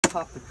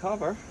pop the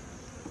cover,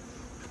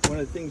 one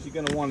of the things you're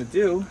going to want to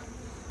do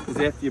is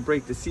after you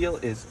break the seal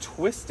is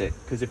twist it,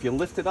 because if you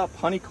lift it up,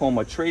 honeycomb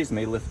or trays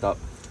may lift up.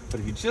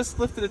 But if you just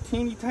lift it a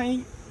teeny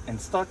tiny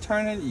and start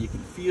turning it, you can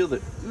feel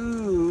the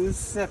ooze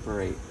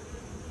separate.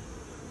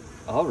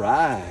 All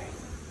right.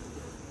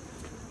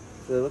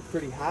 So they look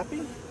pretty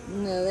happy?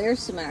 No, there's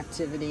some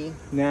activity.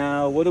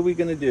 Now, what are we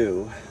going to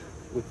do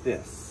with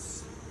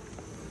this?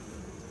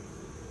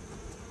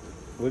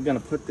 We're going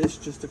to put this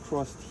just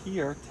across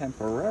here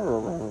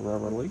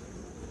temporarily.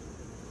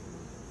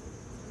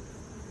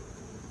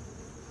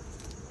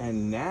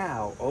 And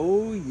now,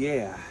 oh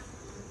yeah,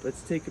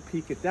 let's take a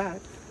peek at that.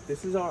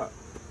 This is our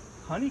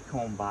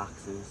honeycomb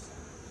boxes.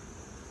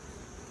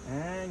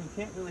 And you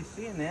can't really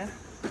see in there.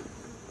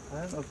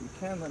 I don't know if you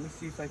can. Let me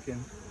see if I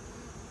can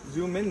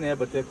zoom in there,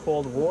 but they're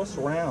called Ross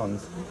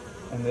rounds.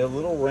 And they're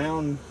little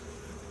round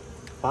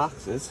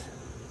boxes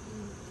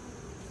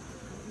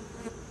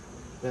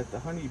that the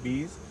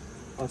honeybees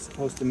are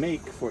supposed to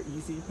make for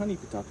easy honey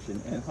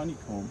production and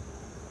honeycomb.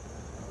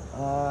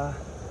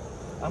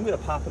 I'm gonna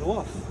pop it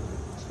off.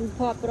 Should we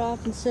pop it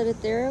off and set it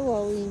there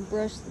while we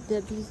brush the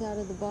dead bees out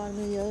of the bottom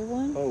of the other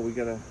one? Oh, we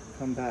gotta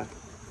come back.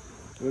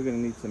 We're gonna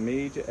need some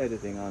major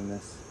editing on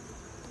this.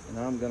 And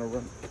I'm gonna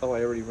run, oh,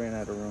 I already ran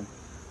out of room.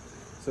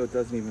 So it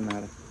doesn't even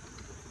matter.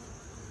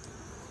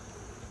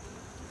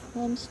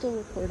 Well, I'm still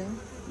recording.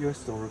 You're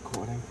still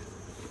recording.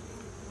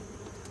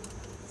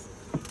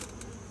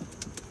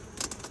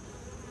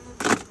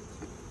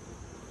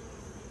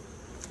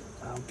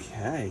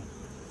 Okay.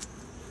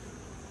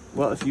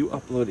 Well, if you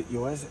uploaded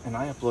yours and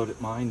I uploaded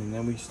mine and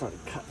then we started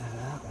cutting out of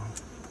that one.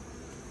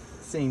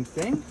 Same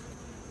thing.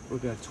 We're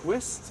gonna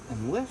twist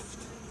and lift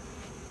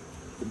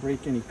to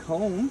break any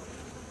comb.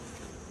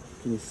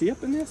 Can you see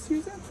up in there,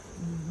 Susan?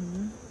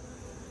 Mm-hmm.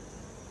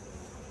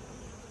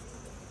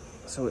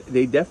 So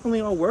they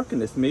definitely are working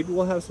this. Maybe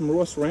we'll have some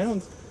Ross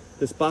rounds,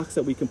 this box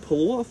that we can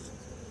pull off,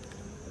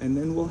 and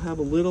then we'll have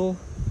a little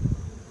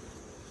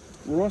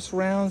Ross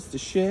rounds to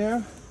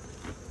share.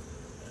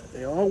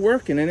 They are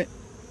working in it.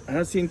 I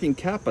don't see anything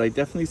capped, but I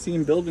definitely see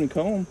them building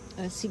comb.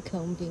 I see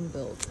comb being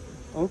built.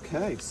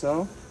 Okay,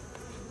 so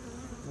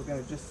we're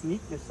gonna just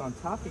sneak this on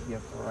top of here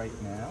for right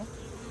now.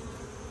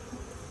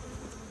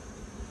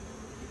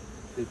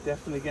 They're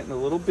definitely getting a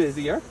little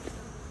busier.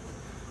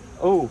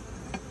 Oh,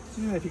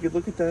 Susan, if you could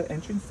look at the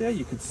entrance there,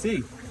 you could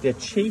see they're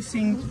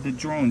chasing the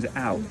drones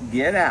out.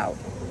 Get out.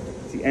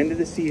 It's the end of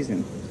the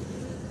season.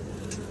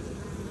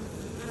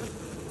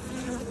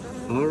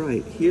 All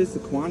right, here's the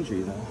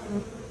quandary though.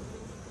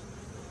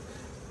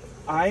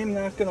 I am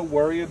not going to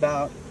worry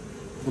about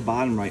the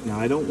bottom right now.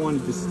 I don't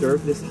want to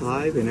disturb this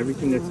hive and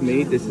everything that's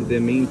made. This is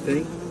their main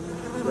thing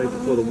right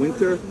before the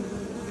winter.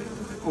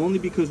 Only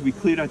because we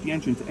cleared out the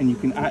entrance, and you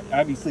can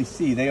obviously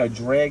see they are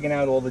dragging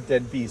out all the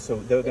dead bees, so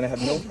they're going to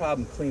have no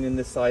problem cleaning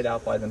this side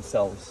out by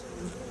themselves.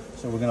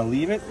 So we're going to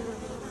leave it,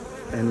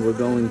 and we're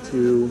going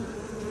to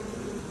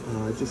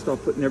just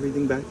start putting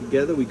everything back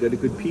together. We got a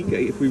good peek.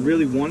 If we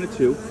really wanted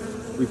to,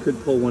 we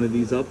could pull one of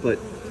these up, but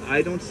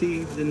I don't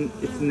see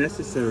it's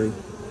necessary.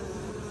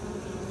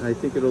 I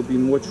think it'll be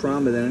more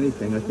trauma than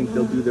anything. I think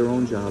they'll do their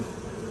own job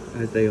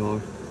as they are.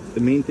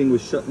 The main thing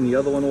was shutting the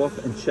other one off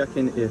and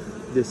checking if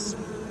this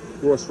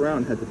Ross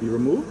round had to be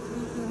removed.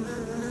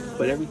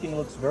 But everything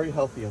looks very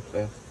healthy up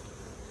there.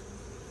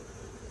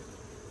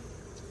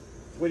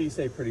 What do you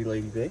say, pretty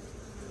lady bee?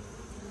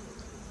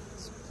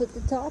 Let's put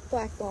the top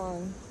back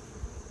on.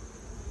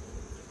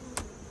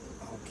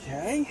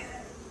 Okay.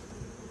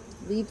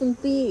 Leave them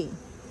be.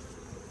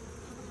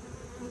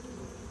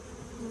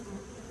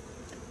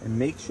 And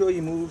make sure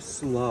you move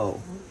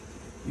slow.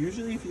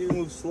 Usually if you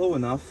move slow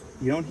enough,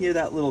 you don't hear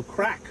that little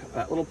crack,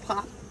 that little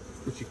pop,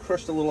 which you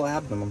crush the little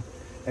abdomen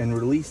and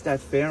release that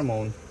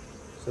pheromone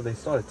so they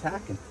start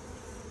attacking.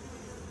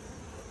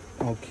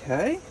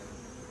 Okay.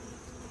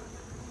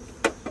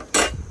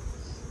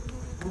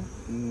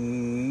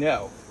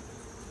 No.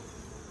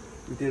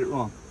 We did it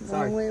wrong.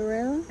 Sorry. Wrong way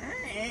around?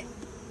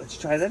 Let's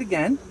try that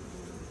again.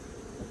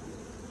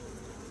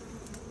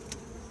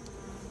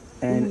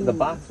 And the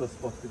box was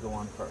supposed to go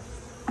on first.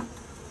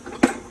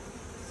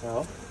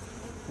 So,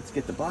 let's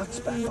get the box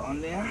back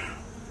on there.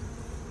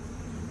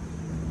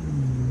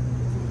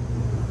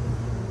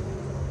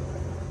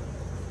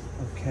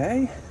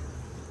 Okay.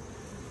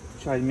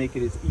 Try to make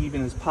it as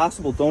even as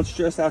possible. Don't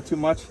stress out too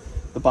much.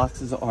 The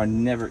boxes are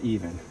never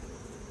even.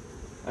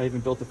 I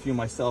even built a few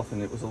myself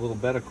and it was a little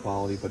better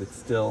quality, but it's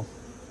still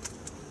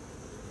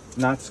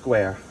not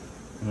square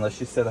unless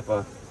you set up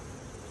a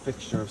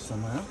fixture of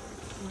somehow.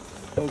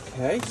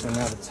 Okay, so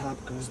now the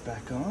top goes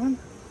back on.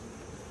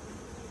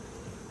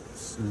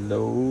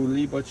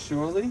 Slowly but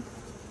surely.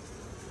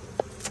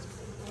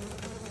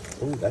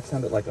 Oh, that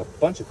sounded like a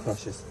bunch of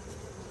crushes.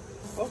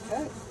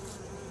 Okay,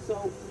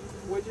 so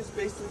we're just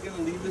basically going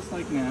to leave this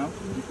like now.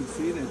 You can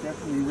see they're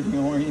definitely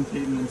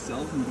reorientating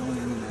themselves and going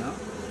in and out.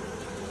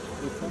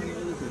 The pointy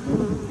others are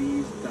both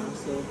bees,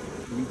 docile.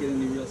 We get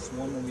any real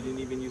swarm when we didn't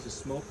even use a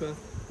smoker.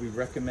 We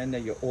recommend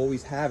that you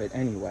always have it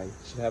anyway. You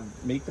should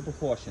make the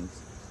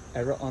proportions.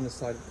 Error on the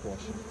side of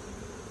caution.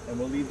 And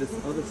we'll leave this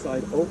other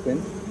side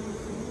open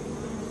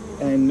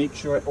and make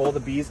sure all the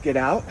bees get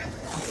out,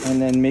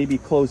 and then maybe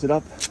close it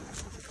up. Just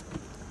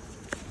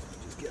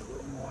get a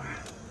little more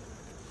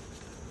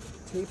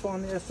tape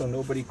on there so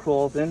nobody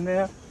crawls in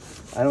there.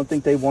 I don't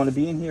think they want to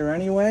be in here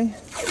anyway.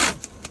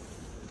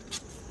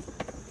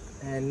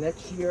 And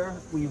next year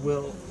we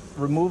will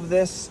remove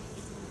this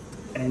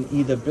and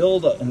either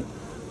build a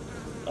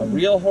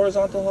real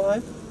horizontal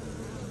hive,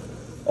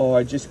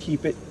 or just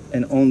keep it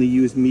and only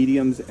use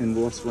mediums and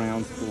Ross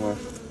rounds for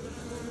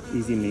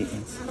easy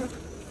maintenance.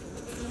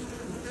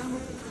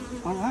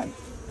 All right,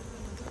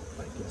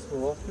 I guess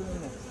we're off to the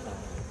next time.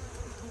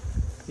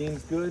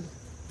 Seems good.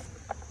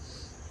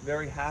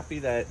 Very happy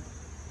that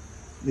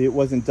it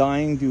wasn't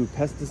dying due to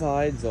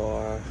pesticides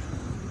or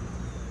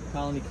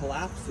colony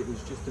collapse. It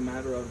was just a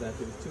matter of that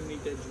there was too many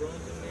dead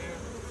drones in there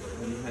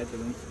and we had to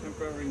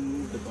temporarily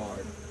remove the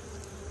guard.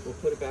 We'll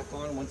put it back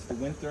on once the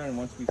winter and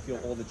once we feel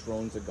all the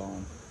drones are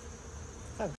gone.